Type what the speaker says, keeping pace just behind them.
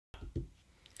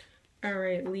All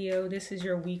right, Leo, this is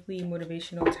your weekly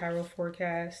motivational tarot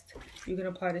forecast. You can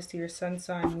apply this to your sun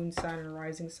sign, moon sign, and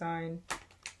rising sign.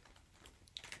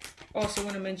 Also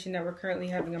want to mention that we're currently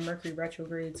having a Mercury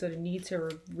retrograde, so the need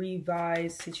to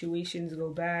revise situations,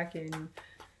 go back and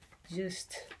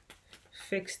just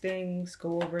fix things,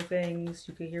 go over things.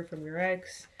 You could hear from your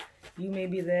ex. You may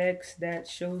be the ex that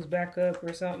shows back up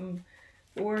or something.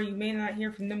 Or you may not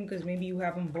hear from them because maybe you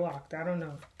have them blocked. I don't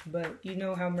know. But you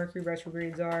know how Mercury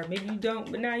retrogrades are. Maybe you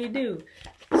don't, but now you do.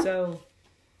 So,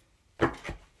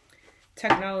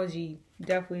 technology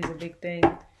definitely is a big thing.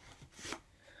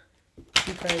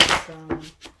 Because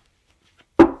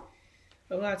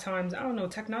a lot of times, I don't know,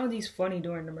 technology is funny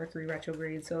during the Mercury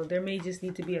retrograde. So there may just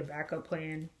need to be a backup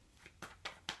plan.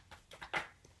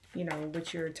 You know,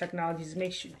 with your technologies.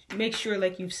 Make sure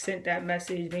like you've sent that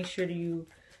message. Make sure that you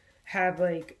have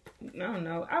like, I don't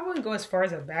know, I wouldn't go as far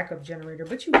as a backup generator,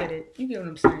 but you get it. You get what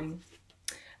I'm saying.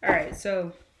 All right,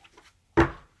 so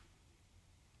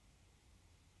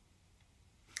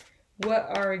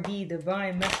what are the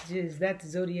divine messages that the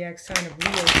zodiac sign of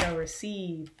Leo shall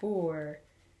receive for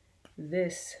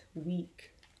this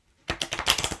week? All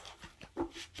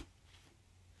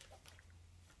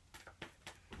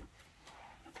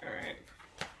right.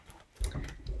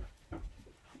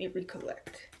 Let me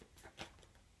recollect.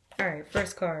 All right,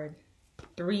 first card,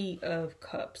 Three of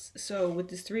Cups. So with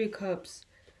this Three of Cups,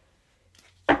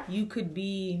 you could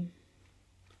be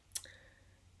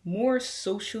more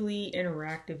socially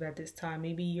interactive at this time.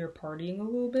 Maybe you're partying a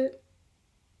little bit,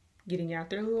 getting out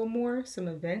there a little more, some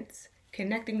events,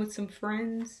 connecting with some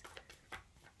friends,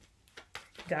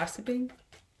 gossiping.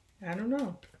 I don't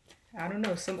know.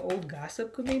 Some old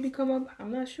gossip could maybe come up.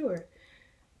 I'm not sure.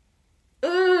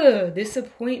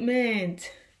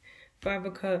 Disappointment. Five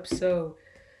of Cups. So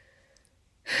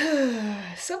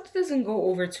something doesn't go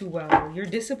over too well. You're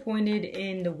disappointed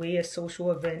in the way a social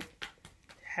event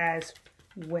has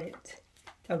went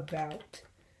about,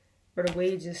 or the way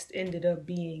it just ended up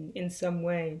being in some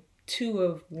way. Two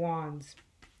of Wands.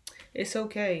 It's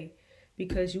okay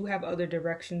because you have other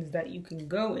directions that you can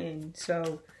go in.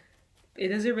 So it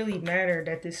doesn't really matter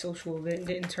that this social event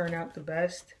didn't turn out the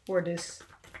best, or this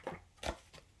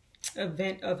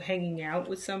event of hanging out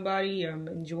with somebody,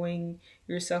 enjoying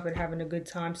yourself and having a good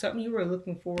time, something you were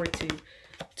looking forward to.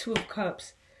 Two of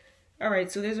Cups. All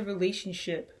right, so there's a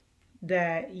relationship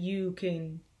that you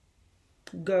can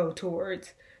go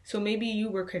towards. So maybe you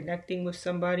were connecting with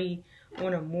somebody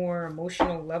on a more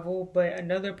emotional level, but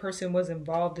another person was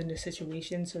involved in the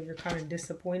situation, so you're kind of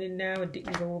disappointed now. It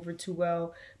didn't go over too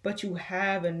well, but you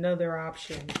have another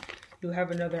option.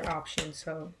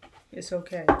 So it's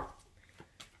okay.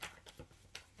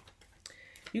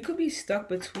 You could be stuck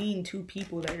between two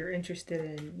people that you're interested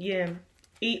in. Yeah,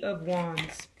 Eight of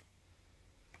Wands.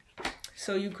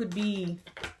 So you could be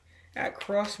at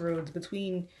crossroads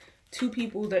between two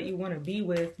people that you want to be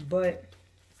with, but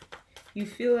you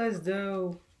feel as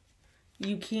though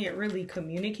you can't really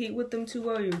communicate with them too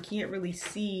well. You can't really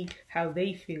see how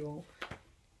they feel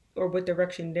or what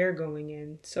direction they're going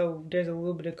in. So there's a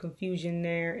little bit of confusion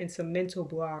there and some mental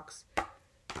blocks.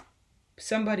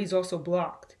 Somebody's also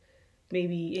blocked,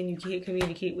 maybe, and you can't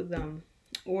communicate with them,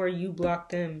 or you block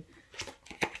them.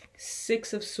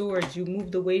 Six of Swords. You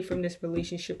moved away from this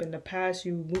relationship in the past.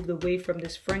 You moved away from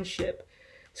this friendship.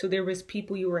 So there was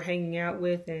people you were hanging out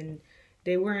with and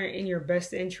they weren't in your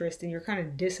best interest, and you're kind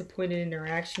of disappointed in their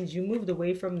actions. You moved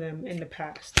away from them in the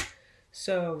past.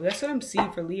 So that's what I'm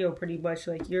seeing for Leo pretty much.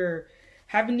 Like, you're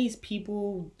having these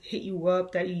people hit you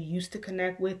up that you used to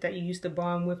connect with, that you used to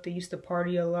bond with, they used to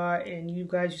party a lot, and you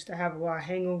guys used to have a lot of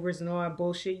hangovers and all that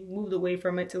bullshit. You moved away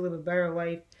from it to live a better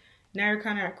life. Now you're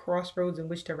kind of at crossroads in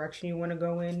which direction you want to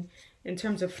go in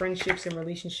terms of friendships and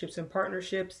relationships and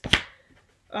partnerships.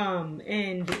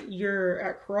 And you're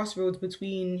at crossroads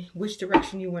between which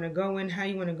direction you want to go in, how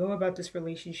you want to go about this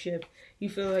relationship. You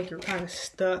feel like you're kind of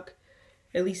stuck,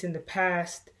 at least in the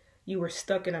past. You were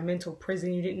stuck in a mental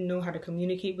prison. You didn't know how to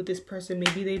communicate with this person.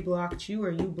 Maybe they blocked you or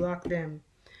you blocked them.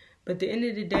 But at the end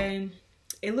of the day,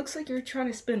 it looks like you're trying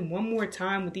to spend one more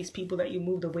time with these people that you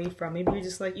moved away from. Maybe you're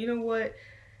just like, you know what?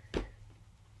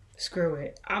 Screw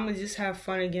it. I'm going to just have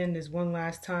fun again this one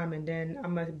last time, and then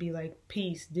I'm going to be like,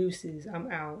 peace, deuces,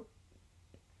 I'm out.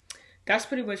 That's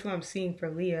pretty much what I'm seeing for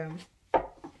Leo.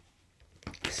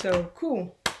 So,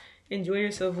 cool. Enjoy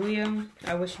yourself, Leo.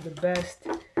 I wish you the best.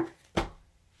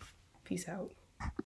 Peace out.